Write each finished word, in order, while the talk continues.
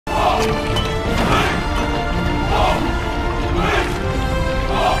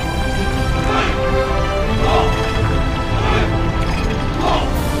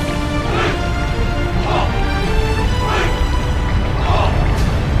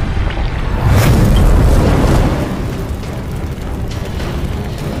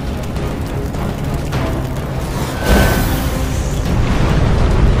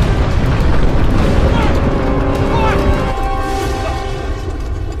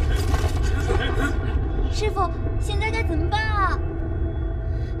后，现在该怎么办啊？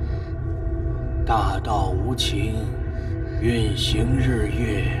大道无情，运行日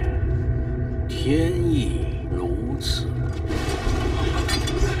月，天意如此。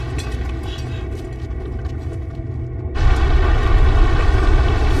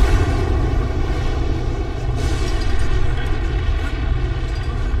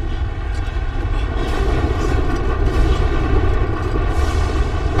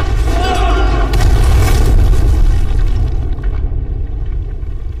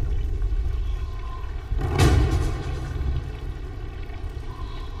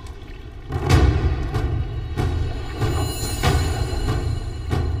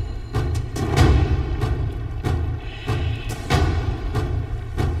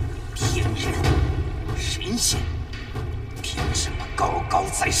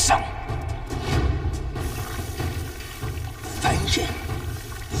在上，凡人、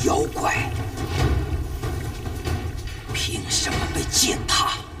妖怪，凭什么被践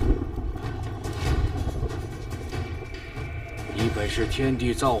踏？你本是天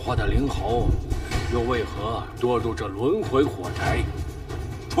地造化的灵猴，又为何堕入这轮回火宅？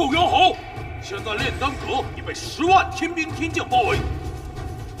臭妖猴！现在炼丹阁已被10万天兵天将包围，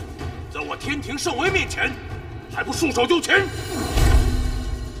在我天庭圣威面前，还不束手就擒？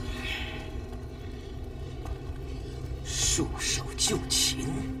 束手就擒！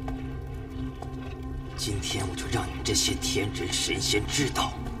今天我就让你们这些天人神仙知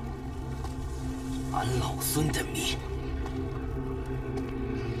道，俺老孙的命，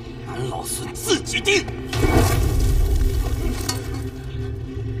俺老孙自己定。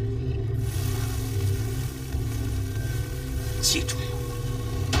记住，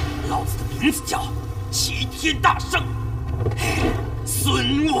老子的名字叫齐天大圣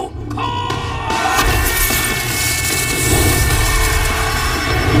孙悟空。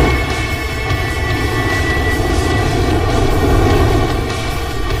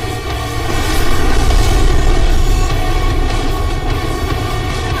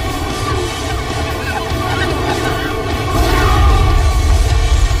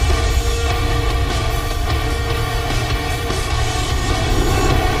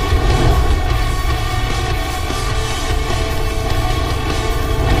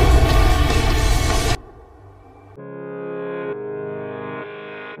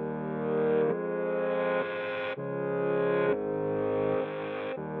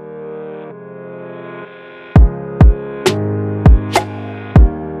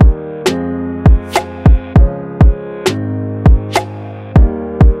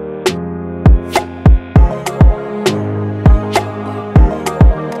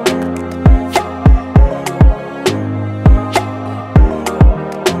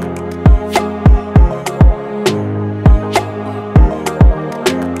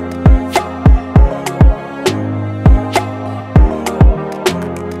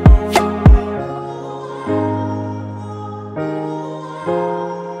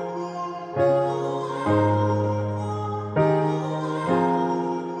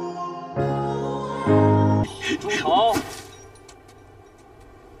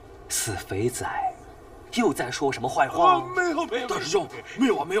 肥仔又在说什么坏话？没有，大师兄，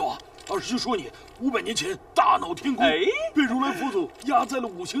没有啊！二师兄说你500年前大闹天宫，被如来佛祖压在了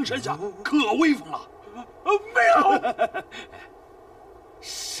五行山下，可威风了。没有。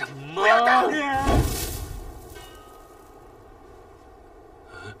什么？不要打我！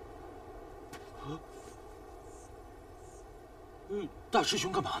大师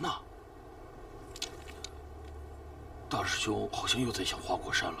兄干嘛呢？大师兄好像又在想花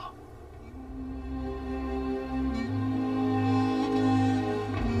果山了。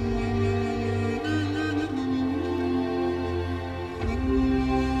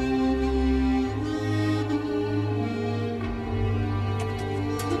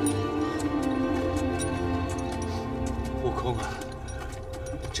 悟空啊，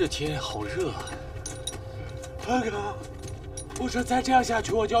这天好热啊！哥哥，我说再这样下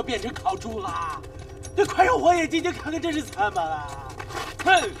去，我就要变成烤猪了。这快用火眼金睛看看这是怎么了？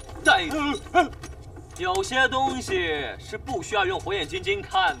哼，呆子！有些东西是不需要用火眼金睛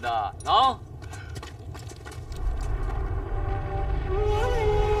看的啊。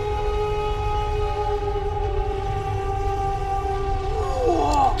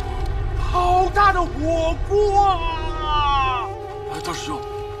哇，好大的火锅啊！大师兄，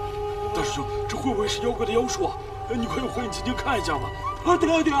这会不会是妖怪的妖术啊？你快用火眼金睛看一下吧。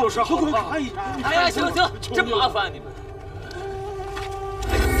对啊，有啥好快看一下。哎呀，行，真麻烦你们。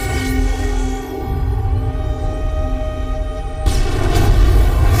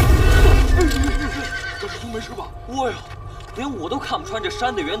大师兄没事吧？哎呦，连我都看不穿这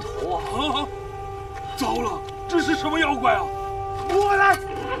山的源头啊！糟了，这是什么妖怪啊？我来！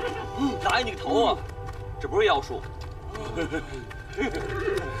打你个头啊！这不是妖术。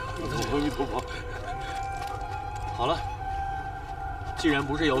阿弥陀佛。好了，既然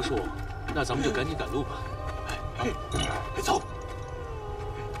不是妖术，那咱们就赶紧赶路吧。走，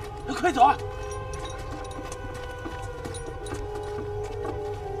快走啊！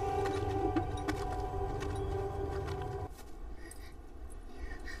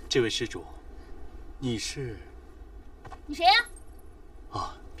这位施主，你是？你谁呀？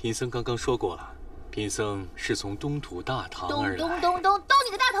啊，贫僧刚刚说过了，贫僧是从东土大唐而来。咚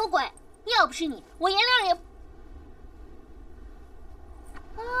你个大头鬼！要不是你，我颜亮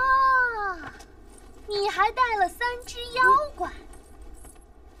也……啊，你还带了3只妖怪。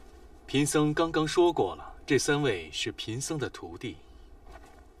贫僧刚刚说过了，这3位是贫僧的徒弟。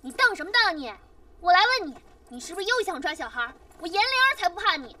你瞪什么瞪你？我来问你，你是不是又想抓小孩？我颜灵儿才不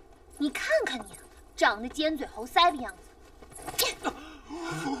怕你！你看看你，长得尖嘴猴腮的样子，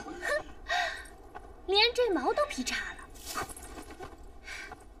连这毛都劈叉了。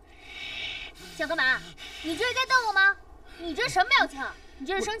想干嘛？你这是在逗我吗？你这什么表情？你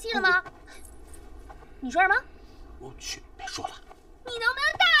这是生气了吗？你说什么？我去，别说了。你能不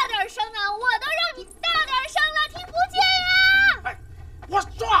能大点声啊？我都让你大点声了，听不见呀！哎，我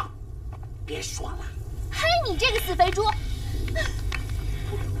说，别说了。嘿，你这个死肥猪！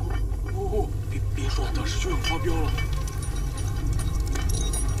别说，大师兄要发飙了。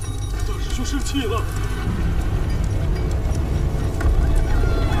大师兄生气了。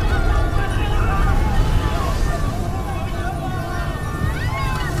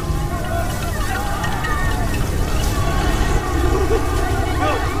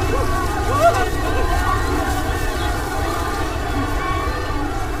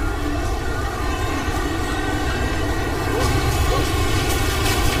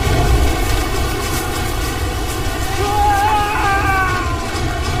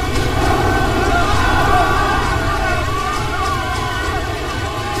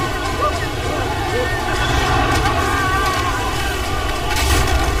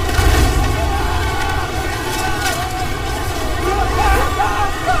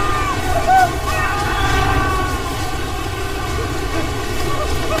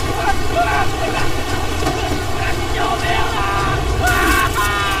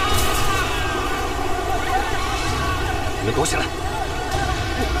躲起来！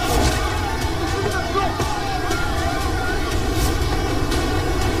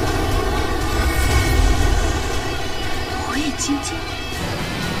火眼金睛，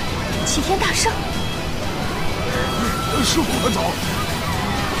齐天大圣，师傅，快走！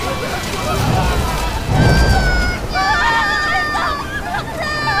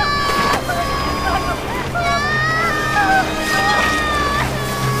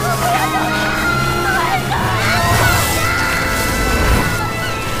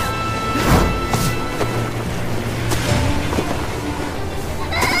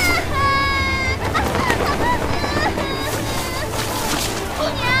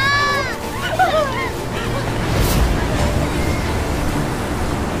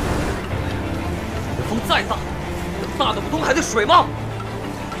再大，大的不通海的水吗？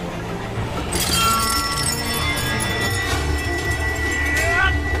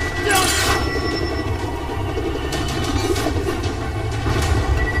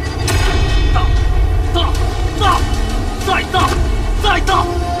大，再大，再大，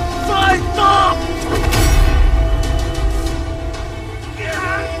再大！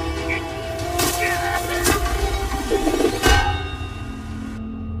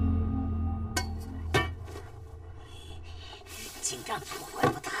竟然破坏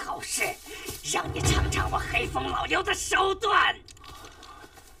我的好事，让你尝尝我黑风老妖的手段！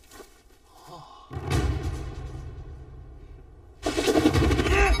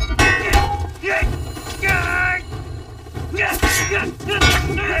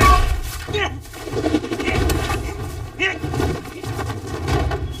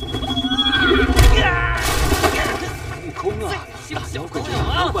悟空啊，大妖怪这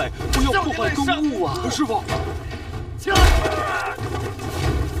妖怪不要破坏公物啊！师傅。齐天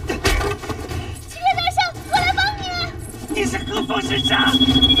大圣，我来帮你！你是何方神圣？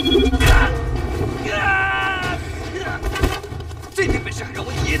这点本事还让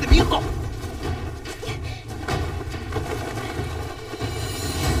我爷爷的名号！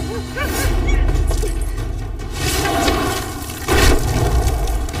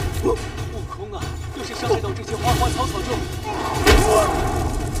悟空啊，要是伤害到这些花花草草就……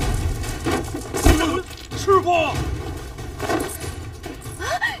师傅！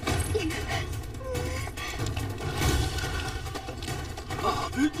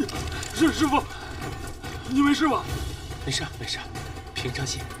师傅，你没事吧？没事没事，平常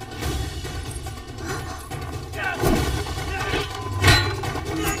心。再来！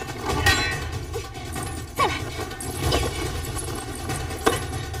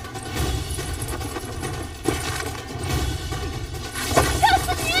杀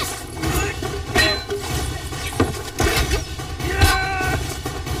死你！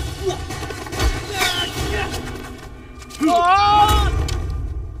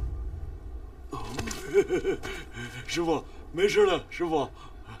师傅，没事了，师傅。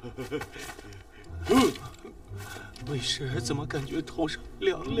为师怎么感觉头上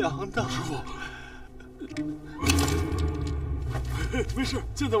凉凉的？师傅，没事，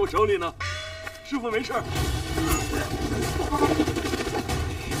就在我手里呢。师傅没事。